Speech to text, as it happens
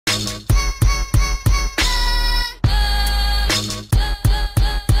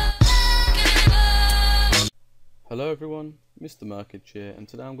Hello everyone, Mr. Merkage here, and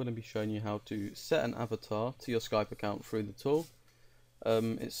today I'm going to be showing you how to set an avatar to your Skype account through the tool.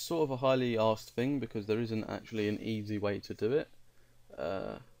 It's sort of a highly asked thing because there isn't actually an easy way to do it.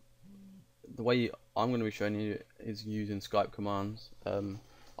 The way I'm going to be showing you is using Skype commands.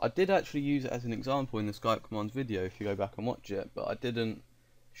 I did actually use it as an example in the Skype commands video if you go back and watch it, but I didn't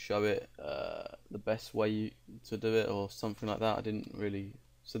show it the best way to do it or something like that. I didn't really,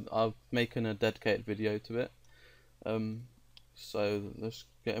 so I've making a dedicated video to it. So let's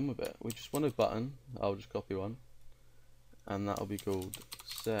get in with it. We just want a button. I'll just copy one, and that'll be called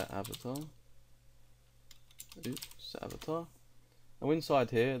set avatar. Set avatar. Now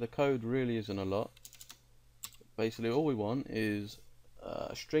inside here, the code really isn't a lot. Basically, all we want is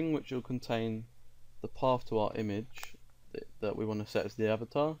a string which will contain the path to our image that we want to set as the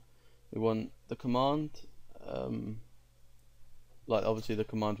avatar. We want the command, like obviously the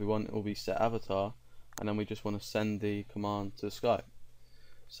command we want will be set avatar, and then we just want to send the command to Skype.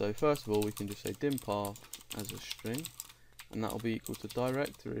 So first of all, we can just say dim path as a string, and that will be equal to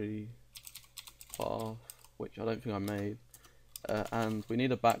directory path, which I don't think I made, and we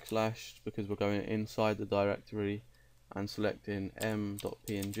need a backslash because we're going inside the directory and selecting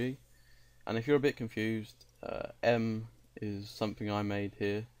m.png. And if you're a bit confused, m is something I made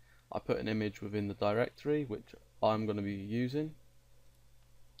here. I put an image within the directory which I'm going to be using.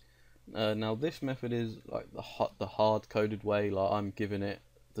 Now this method is like the hard coded way, like I'm giving it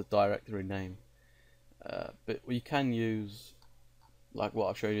the directory name, but we can use like what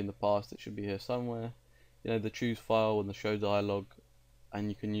I've showed you in the past. It should be here somewhere, you know, the choose file and the show dialog, and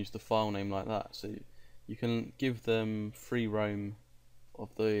you can use the file name like that, so you can give them free roam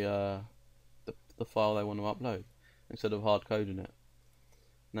of the file they want to upload instead of hard coding it.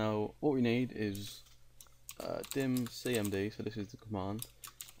 Now what we need is dim cmd, so this is the command,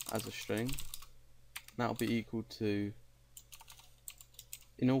 as a string. That'll be equal to,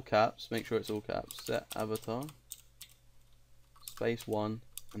 in all caps, make sure it's all caps, set avatar space 1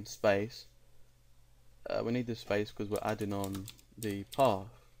 and space. We need this space because we're adding on the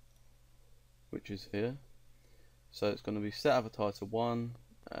path, which is here. So it's going to be set avatar to 1,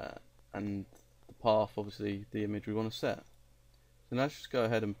 and the path, obviously the image we want to set. So now let's just go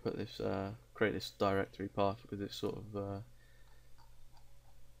ahead and put this, create this directory path because it's sort of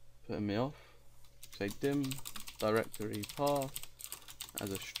putting me off. Say dim directory path as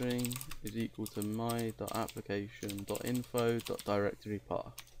a string is equal to my.application.info.directory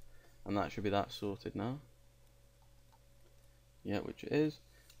path, and that should be that sorted now. Yeah, which it is.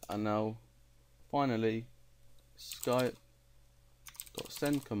 And now finally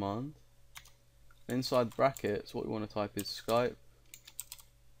Skype.send command. Inside brackets, what we want to type is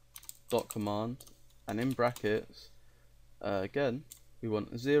Skype.command, and in brackets again we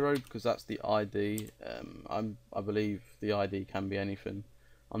want 0 because that's the ID. I believe the ID can be anything.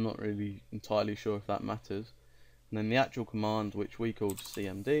 I'm not really entirely sure if that matters. And then the actual command, which we called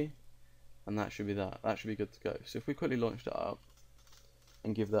cmd, and that should be that. That should be good to go. So if we quickly launch that up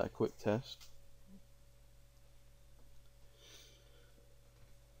and give that a quick test.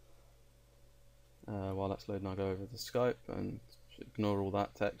 While that's loading, I'll go over to Skype and ignore all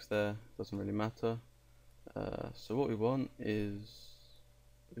that text there. Doesn't really matter. So what we want is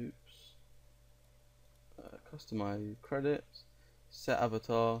customize credits, set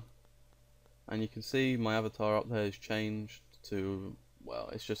avatar, and you can see my avatar up there has changed to, well,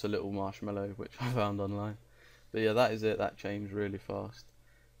 it's just a little marshmallow which I found online. But yeah, that is it. That changed really fast.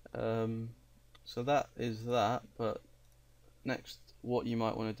 So that is that. But next, what you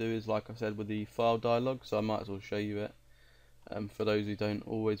might want to do is, like I said, with the file dialog, so I might as well show you it for those who don't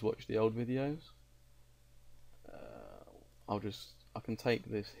always watch the old videos. I can take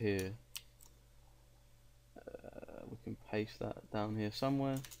this here, we can paste that down here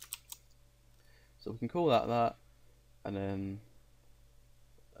somewhere, so we can call that, and then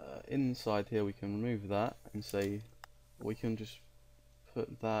inside here we can remove that and say we can just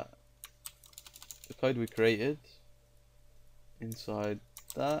put that, the code we created, inside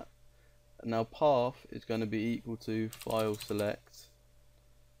that. And now path is going to be equal to file select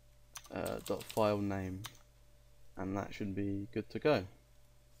dot file name, and that should be good to go.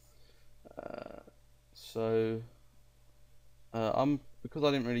 Because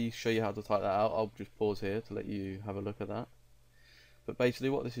I didn't really show you how to type that out, I'll just pause here to let you have a look at that. But basically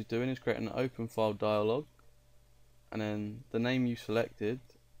what this is doing is creating an open file dialog, and then the name you selected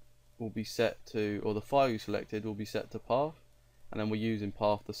will be set to, or the file you selected will be set to path, and then we're using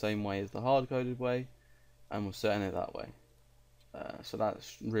path the same way as the hard coded way, and we're setting it that way. So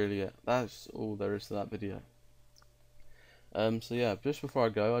that's really it. That's all there is to that video. So yeah, just before I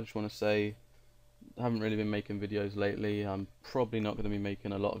go, I just want to say haven't really been making videos lately. I'm probably not going to be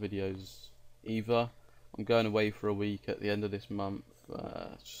making a lot of videos either. I'm going away for a week at the end of this month,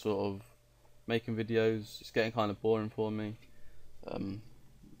 sort of making videos. It's getting kind of boring for me.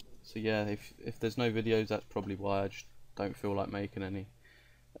 So yeah, if there's no videos, that's probably why. I just don't feel like making any.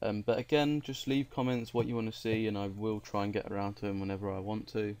 But again, just leave comments what you want to see, and I will try and get around to them whenever I want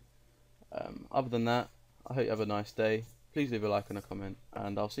to. Other than that, I hope you have a nice day. Please leave a like and a comment,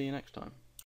 and I'll see you next time.